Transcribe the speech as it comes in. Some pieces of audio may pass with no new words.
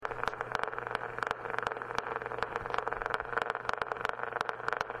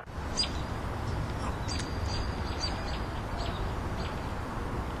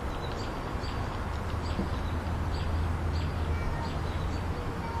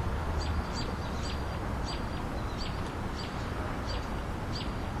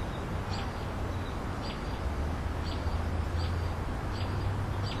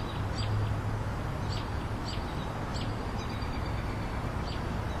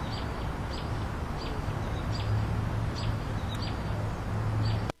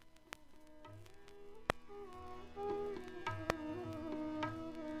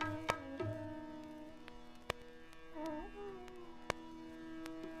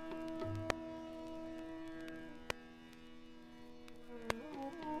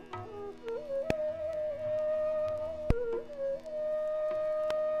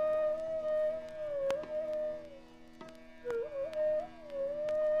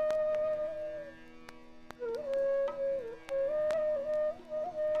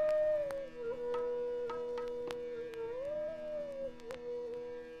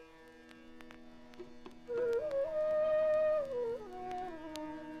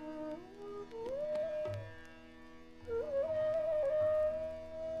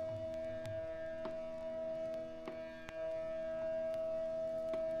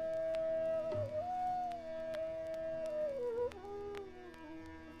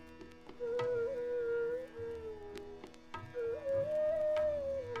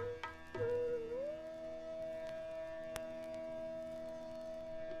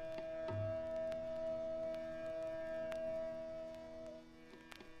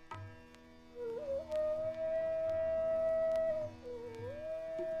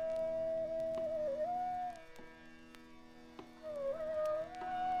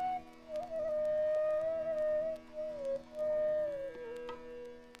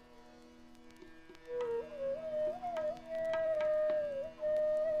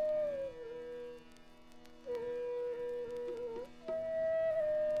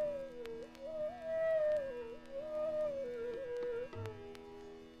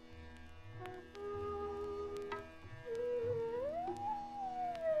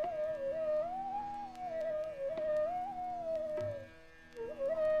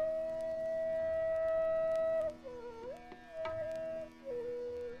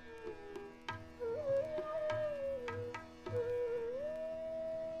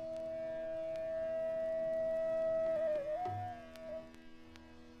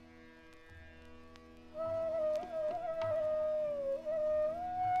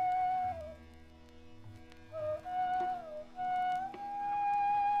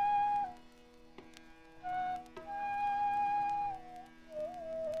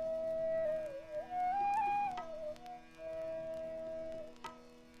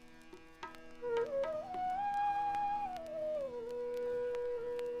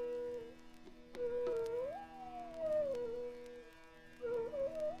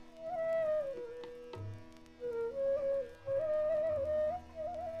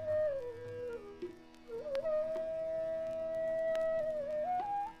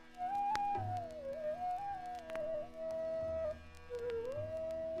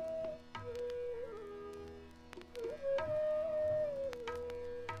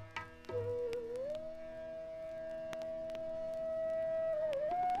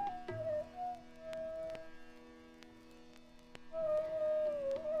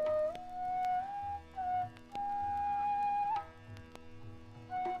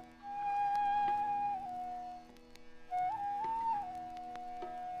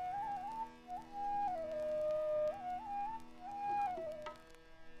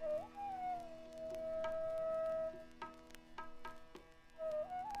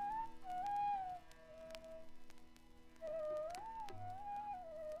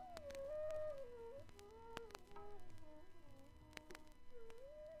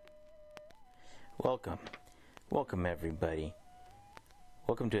Welcome everybody.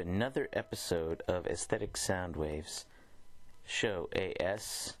 Welcome to another episode of Aesthetic Soundwaves, Show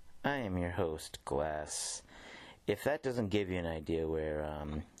AS. I am your host, Glas. If that doesn't give you an idea where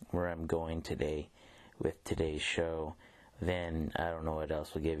I'm going today with today's show, then I don't know what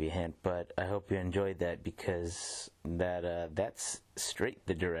else will give you a hint. But I hope you enjoyed that, because that's straight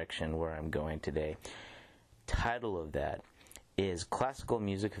the direction where I'm going today. Title of that is Classical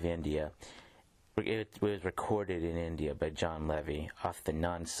Music of India. It was recorded in India by John Levy off the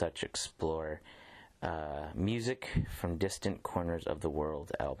Non-Such Explore Music from Distant Corners of the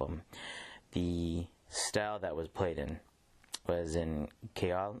World album. The style that was played in was in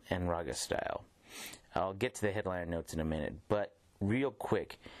Khyal and Raga style. I'll get to the headliner notes in a minute, but real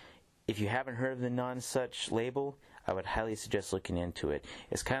quick, if you haven't heard of the Non-Such label, I would highly suggest looking into it.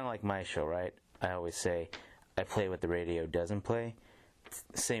 It's kind of like my show, right? I always say I play what the radio doesn't play.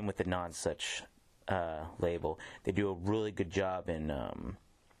 Same with the Non-Such label. They do a really good job in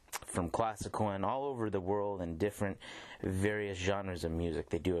from classical and all over the world and different various genres of music.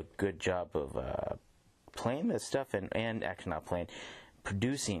 They do a good job of playing this stuff and actually not playing,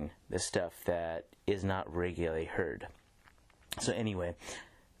 producing the stuff that is not regularly heard. So anyway,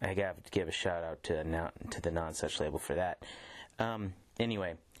 I have to give a shout out to the Non-Such label for that.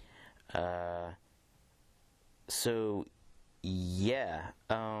 So yeah,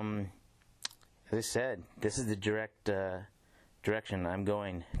 as I said, this is the direct direction I'm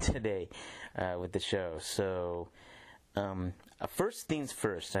going today with the show. So first things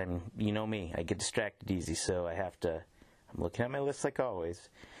first. You know me, I get distracted easy, so I'm looking at my list like always.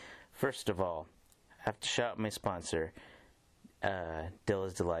 First of all, I have to shout out my sponsor,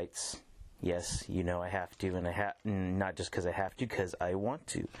 Dilla's Delights. Yes, you know I have to, and not just because I have to, because I want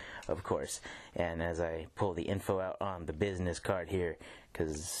to, of course. And as I pull the info out on the business card here,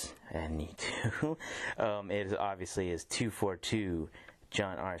 because I need to, it obviously is 242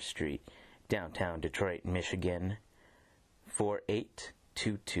 John R. Street, downtown Detroit, Michigan,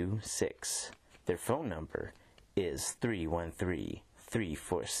 48226. Their phone number is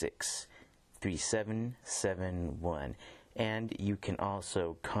 313-346-3771. And you can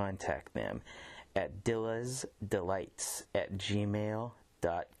also contact them at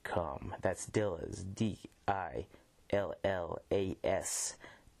dillasdelights@gmail.com. That's Dillas, DILLAS,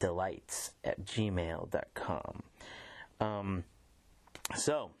 delights@gmail.com.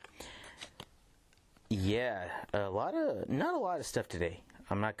 So, yeah, not a lot of stuff today.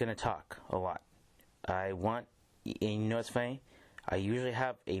 I'm not going to talk a lot. And you know what's funny? I usually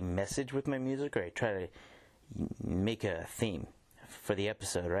have a message with my music, or I try to make a theme for the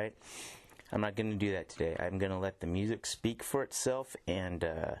episode, right? I'm not going to do that today. I'm going to let the music speak for itself and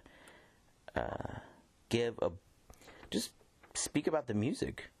just speak about the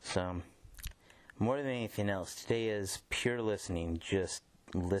music. So, more than anything else, today is pure listening. Just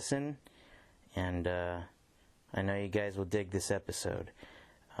listen, and I know you guys will dig this episode.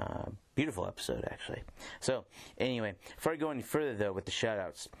 Beautiful episode, actually. So, anyway, before I go any further, though, with the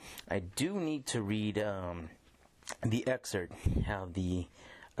shout-outs, I do need to read the excerpt, how the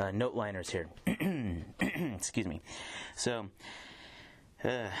note liners here. Excuse me. So,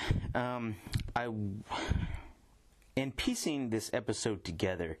 in piecing this episode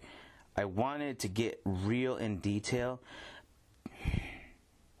together, I wanted to get real in detail,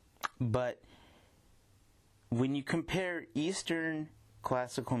 but when you compare Eastern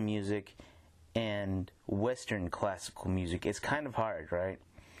classical music and Western classical music, it's kind of hard, right?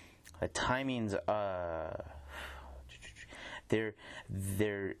 The timings,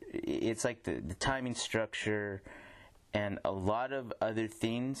 it's like the timing structure and a lot of other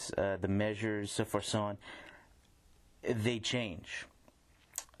things, the measures, so forth, so on, they change.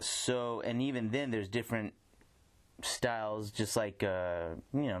 So, and even then, there's different styles, just like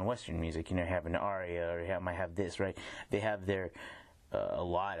in Western music, you have an aria, or you might have this, right? They have their a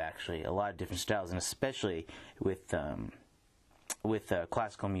lot of different styles, and especially with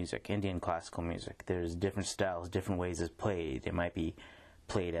classical music, Indian classical music, there's different styles, different ways it's played. It might be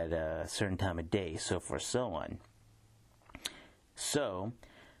played at a certain time of day, so forth, so on. So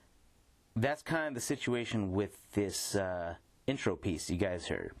that's kind of the situation with this intro piece you guys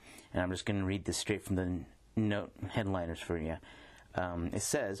heard, and I'm just going to read this straight from the note headliners for you. It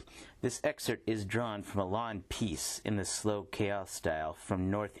says, this excerpt is drawn from a lawn piece in the slow Khyal style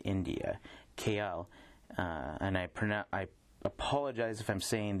from North India. Khyal, and I apologize if I'm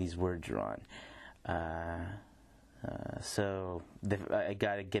saying these words wrong. So I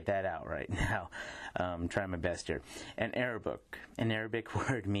got to get that out right now. I'm trying my best here. An Arabic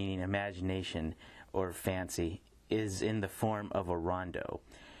word meaning imagination or fancy, is in the form of a rondo.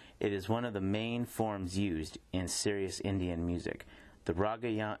 It is one of the main forms used in serious Indian music. The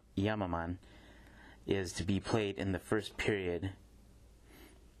Raga Yamaman is to be played in the first period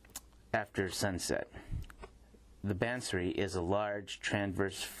after sunset. The Bansuri is a large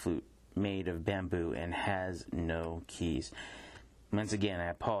transverse flute made of bamboo and has no keys. Once again, I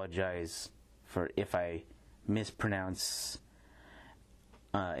apologize for if I mispronounce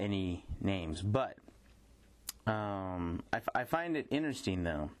any names, but I find it interesting,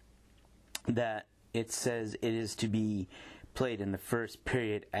 though, that it says it is to be played in the first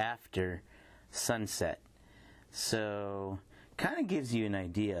period after sunset. So, kind of gives you an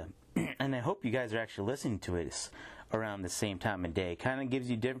idea, and I hope you guys are actually listening to it around the same time of day. Kind of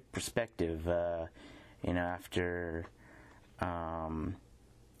gives you different perspective, after, a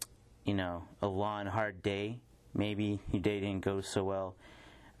long, hard day. Maybe your day didn't go so well.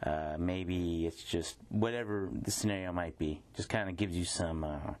 Maybe it's just whatever the scenario might be. Just kind of gives you some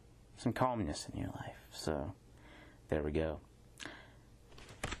calmness in your life. So, there we go.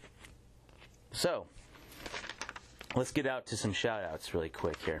 So, let's get out to some shout-outs really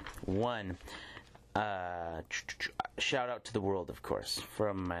quick here. One, shout-out to the world, of course,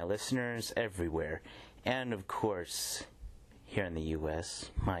 from my listeners everywhere. And, of course, here in the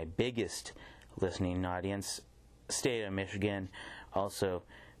U.S., my biggest listening audience, state of Michigan, also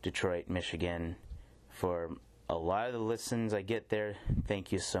Detroit, Michigan. For a lot of the listens I get there,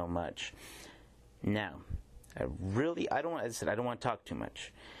 thank you so much. Now, I don't want to talk too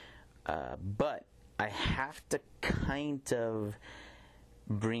much. But I have to kind of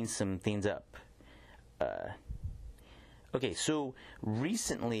bring some things up. Okay, so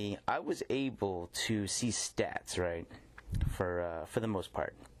recently I was able to see stats, right, for the most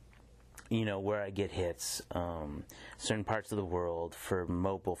part. Where I get hits, certain parts of the world for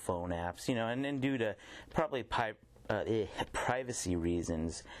mobile phone apps, and then due to probably privacy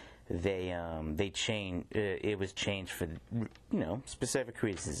reasons, they changed. It was changed for specific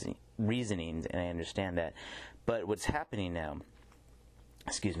reasonings, and I understand that. But what's happening now,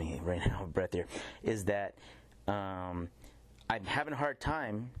 excuse me, right now, breath here, is that I'm having a hard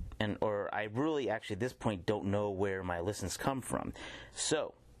time, or I really actually at this point don't know where my listens come from.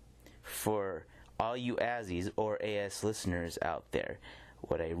 So, for all you ASIs or AS listeners out there,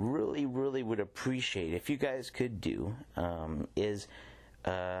 what I really, really would appreciate if you guys could do is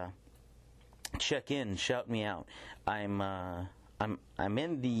check in, shout me out. I'm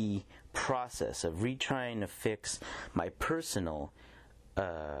in the process of retrying to fix my personal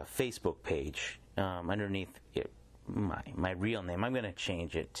Facebook page underneath my real name. I'm going to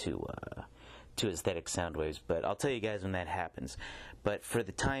change it to Aesthetic Soundwaves, but I'll tell you guys when that happens. But for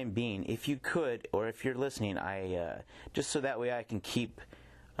the time being, if you could, or if you're listening, I just so that way I can keep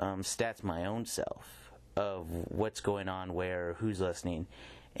stats my own self of what's going on, where, who's listening.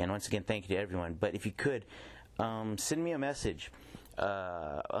 And once again, thank you to everyone. But if you could, send me a message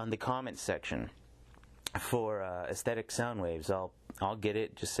on the comment section for Aesthetic Soundwaves. I'll get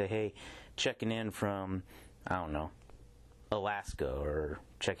it. Just say, hey, checking in from, I don't know, Alaska, or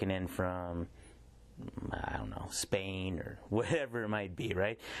checking in from, I don't know, Spain, or whatever it might be,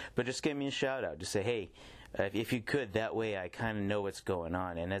 right? But just give me a shout out. Just say, hey, if you could, that way I kind of know what's going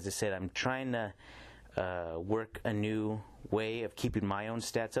on. And as I said, I'm trying to work a new way of keeping my own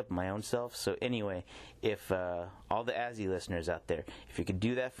stats up, my own self. So anyway, if all the ASI listeners out there, if you could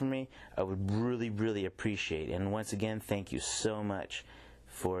do that for me, I would really, really appreciate it. And once again, thank you so much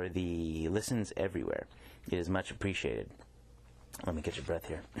for the listens everywhere. It is much appreciated. Let me get your breath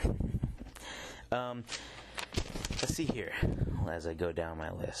here. Let's see here as I go down my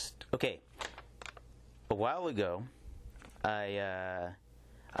list. Okay, a while ago, I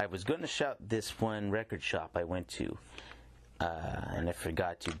was going to shout this one record shop I went to, and I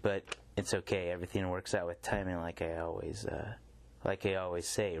forgot to, but it's okay. Everything works out with timing, like I always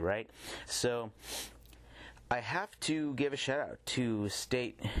say, right? So I have to give a shout out to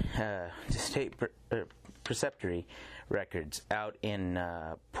State Preceptory Records out in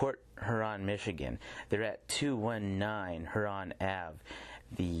Port Huron, Michigan. They're at 219 Huron Ave.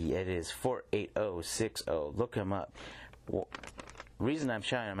 It is 48060. Look them up. Well, the reason I'm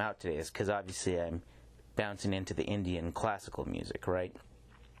shouting them out today is because obviously I'm bouncing into the Indian classical music, right?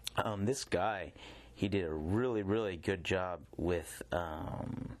 This guy, he did a really, really good job with, not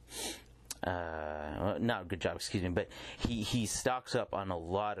a good job, excuse me, but he stocks up on a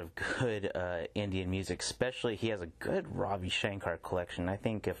lot of good Indian music. Especially, he has a good Ravi Shankar collection. I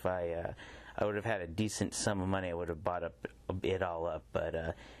think if I would have had a decent sum of money, I would have bought it all up, but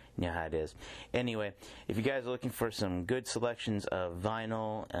you know how it is. Anyway, if you guys are looking for some good selections of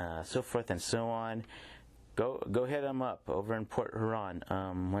vinyl, so forth and so on, go hit them up over in Port Huron.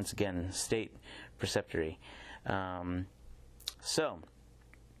 Once again, State Preceptory. As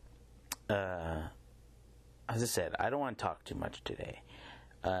I said, I don't want to talk too much today.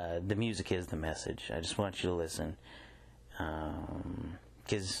 The music is the message. I just want you to listen.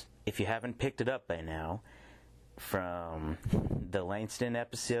 Because if you haven't picked it up by now, from the Langston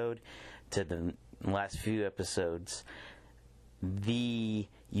episode to the last few episodes, the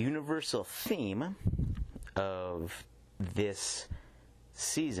universal theme of this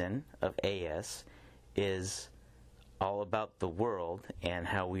season of AS is all about the world and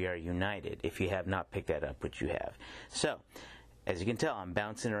how we are united, if you have not picked that up, which you have. So, as you can tell, I'm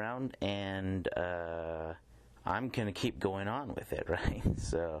bouncing around, and I'm going to keep going on with it, right?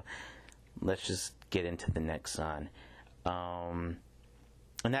 So, let's just get into the next song.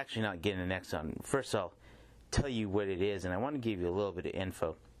 And actually not getting the next song. First, I'll tell you what it is, and I want to give you a little bit of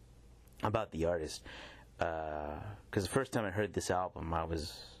info about the artist. Because the first time I heard this album,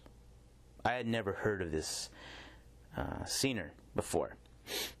 I had never heard of this singer before,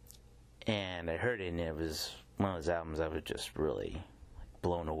 and I heard it, and it was one of those albums I was just really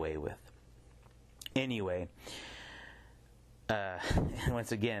blown away with. Anyway,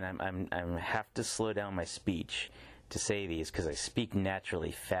 once again, I have to slow down my speech to say these because I speak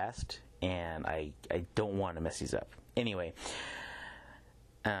naturally fast, and I don't want to mess these up. Anyway,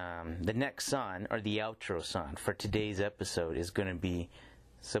 the next song, or the outro song for today's episode, is going to be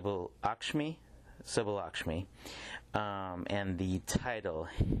Subbulakshmi. And the title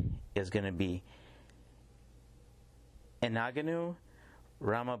is going to be Enaganu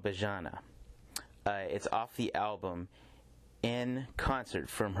Rama Bhajana. It's off the album In Concert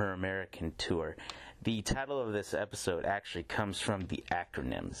from her American tour. The title of this episode actually comes from the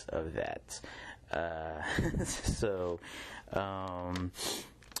acronyms of that.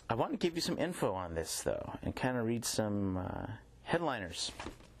 I want to give you some info on this, though, and kind of read some headliners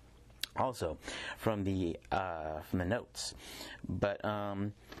also from the notes. But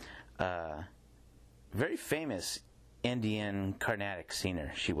very famous Indian Carnatic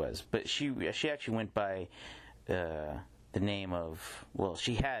singer she was, but she actually went by the name of, well,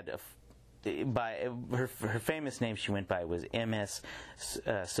 she had by her famous name she went by was M.S.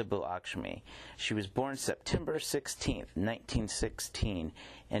 Subbulakshmi. She was born September 16th, 1916,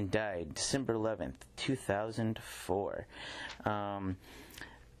 and died December 11th, 2004.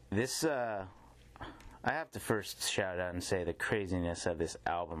 This, I have to first shout out and say the craziness of this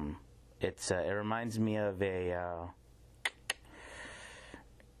album. It reminds me of an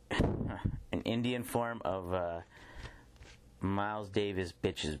Indian form of Miles Davis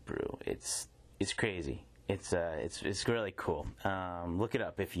Bitches Brew. It's crazy. It's really cool. Look it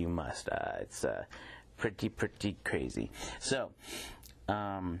up if you must. It's pretty crazy. So,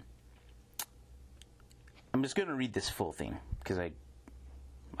 I'm just going to read this full thing because I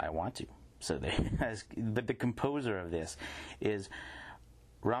want to. So but the composer of this is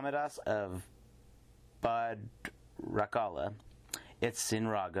Ramadas of Bhadrakala. It's in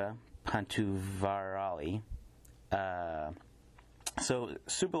Raga Pantuvarali. So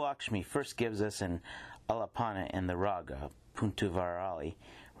Subbulakshmi first gives us an alapana in the Raga Pantuvarali,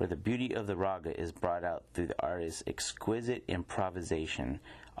 where the beauty of the Raga is brought out through the artist's exquisite improvisation,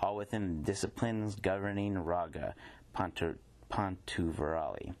 all within the disciplines governing Raga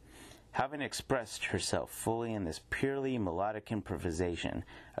Pantuvarali. Having expressed herself fully in this purely melodic improvisation,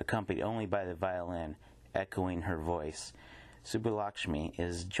 accompanied only by the violin echoing her voice, Subbulakshmi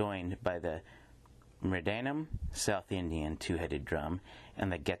is joined by the Mridanam, South Indian two-headed drum, and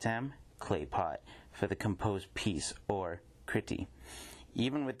the Ghetam, clay pot, for the composed piece, or kriti.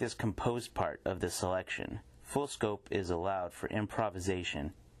 Even with this composed part of the selection, full scope is allowed for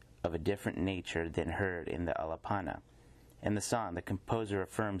improvisation of a different nature than heard in the alapana. In the song, the composer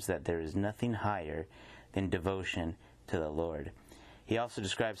affirms that there is nothing higher than devotion to the Lord. He also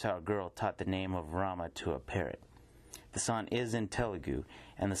describes how a girl taught the name of Rama to a parrot. The song is in Telugu,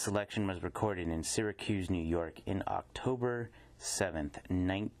 and the selection was recorded in Syracuse, New York, in October 7th,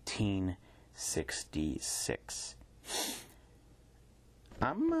 1966.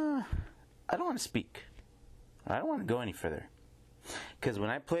 I don't want to speak. I don't want to go any further. Because when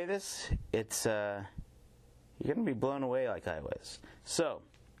I play this, it's, you're going to be blown away like I was. So,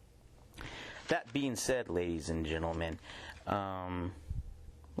 that being said, ladies and gentlemen,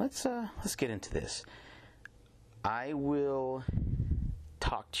 let's get into this. I will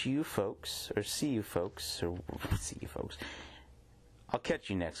talk to you folks, or see you folks, I'll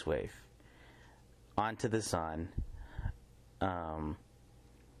catch you next wave. On to the sun.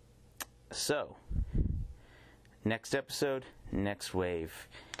 So, next episode, next wave.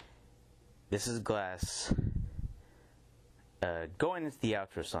 This is Glas. going into the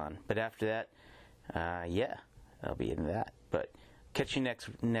outro song. But after that, yeah, I'll be in that. But catch you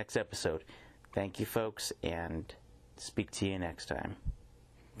next episode. Thank you, folks, and speak to you next time.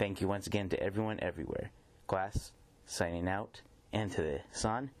 Thank you once again to everyone everywhere. Glas, signing out, and to the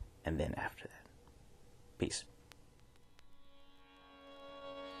song, and then after that. Peace.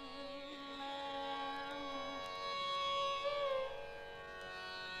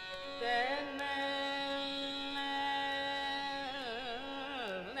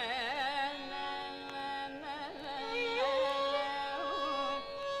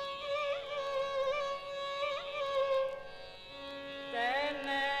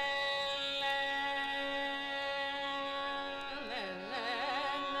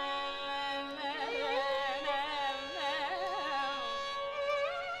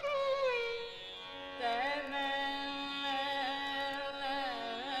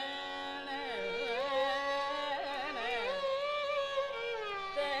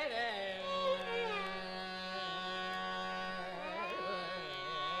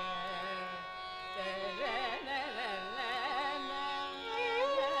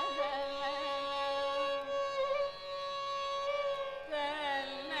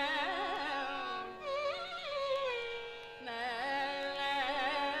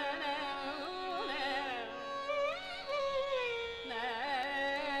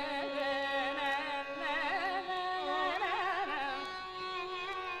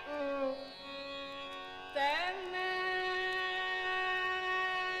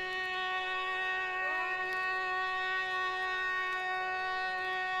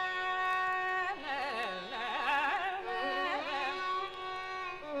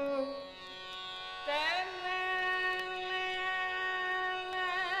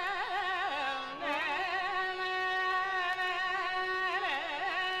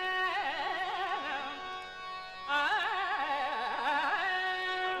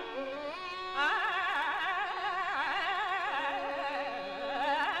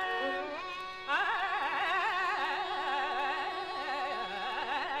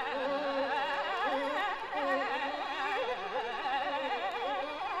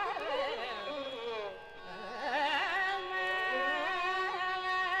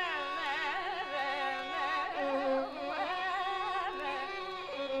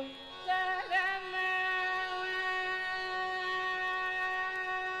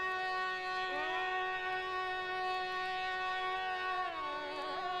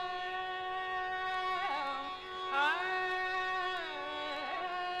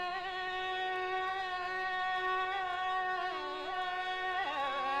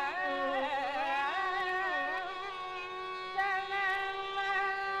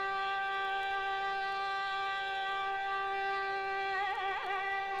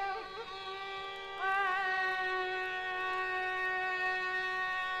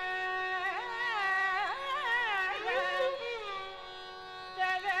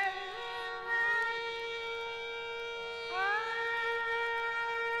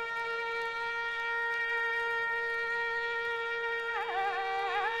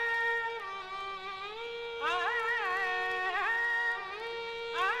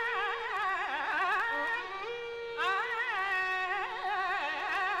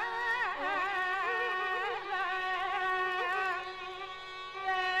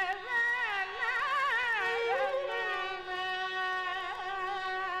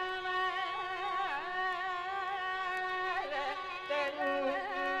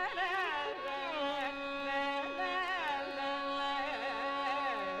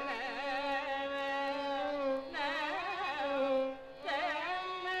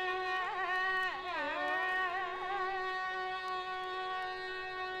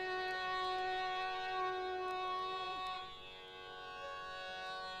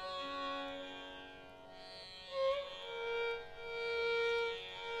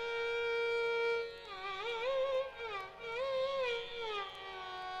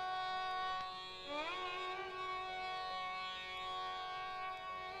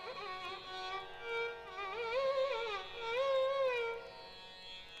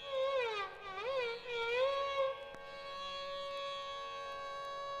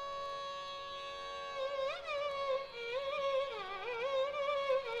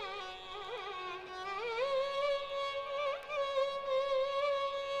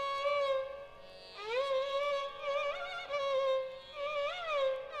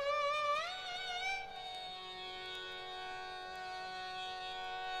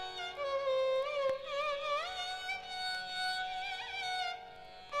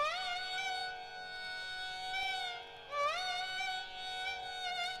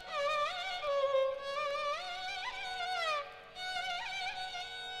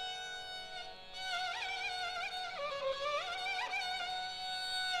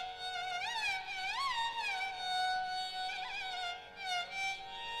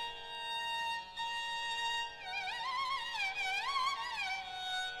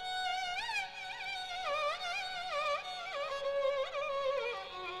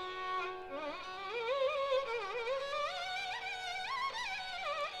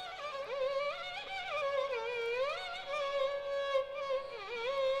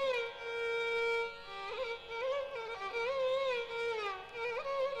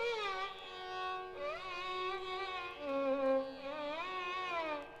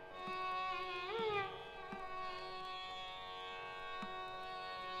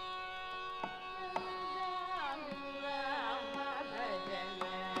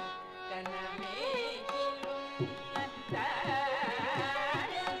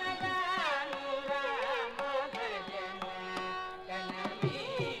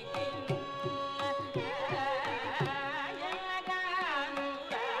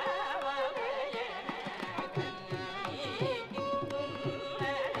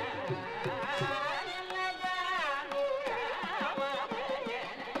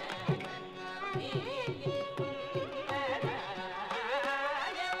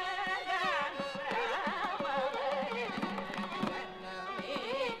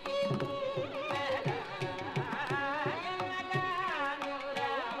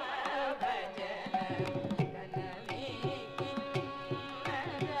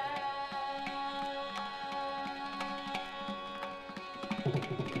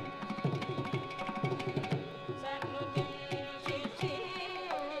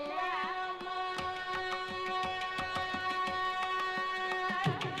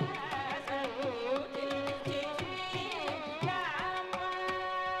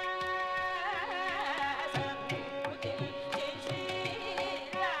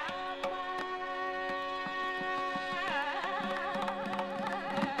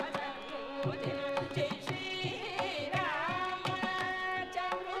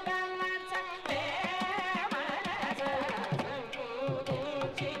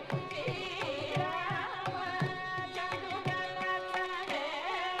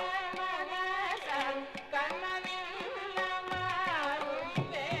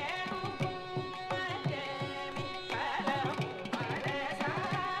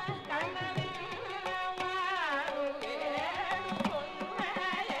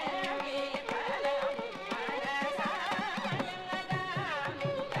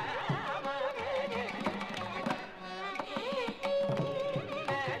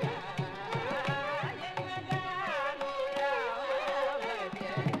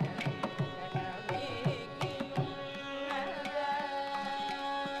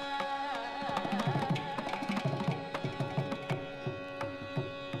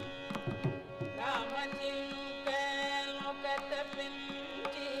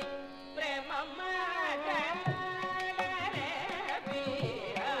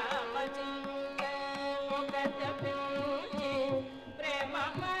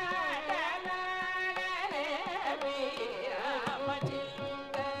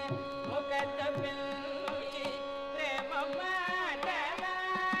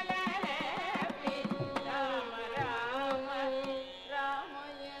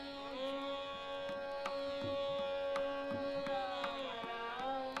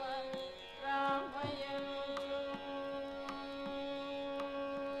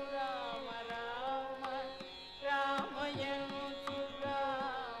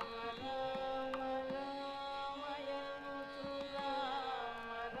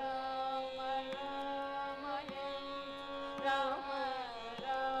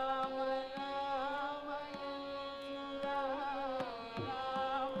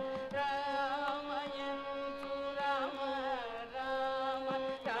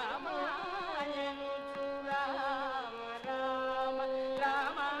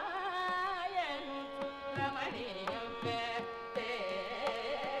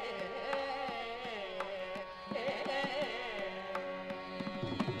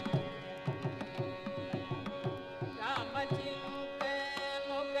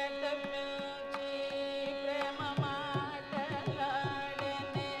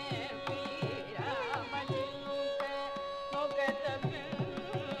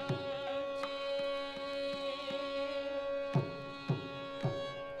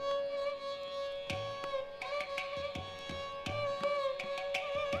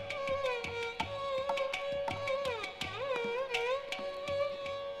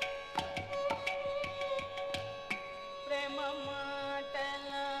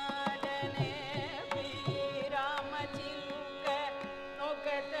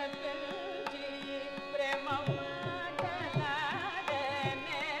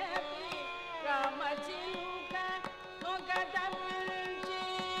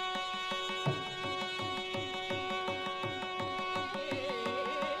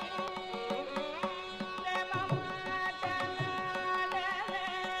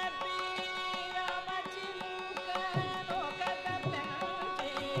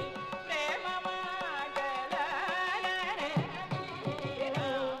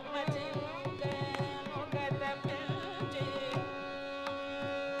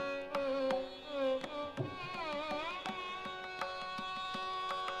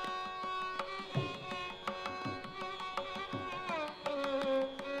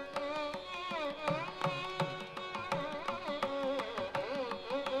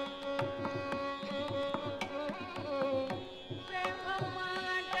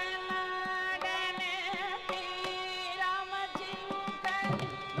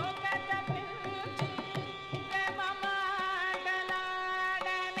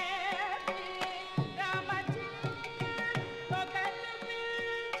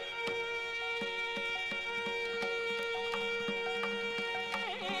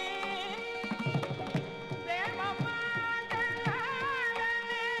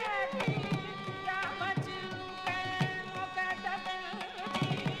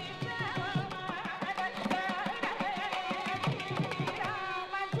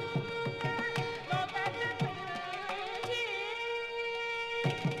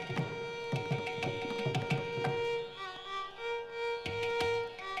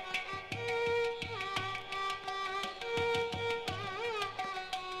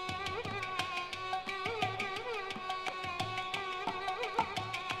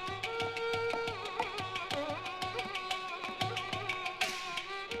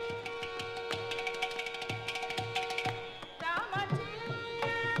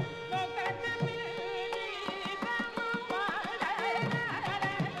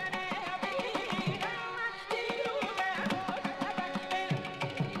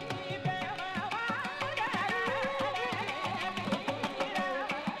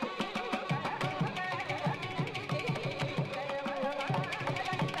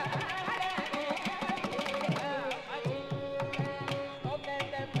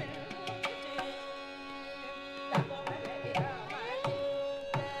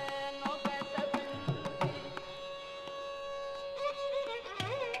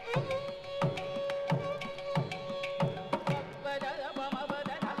 Thank you.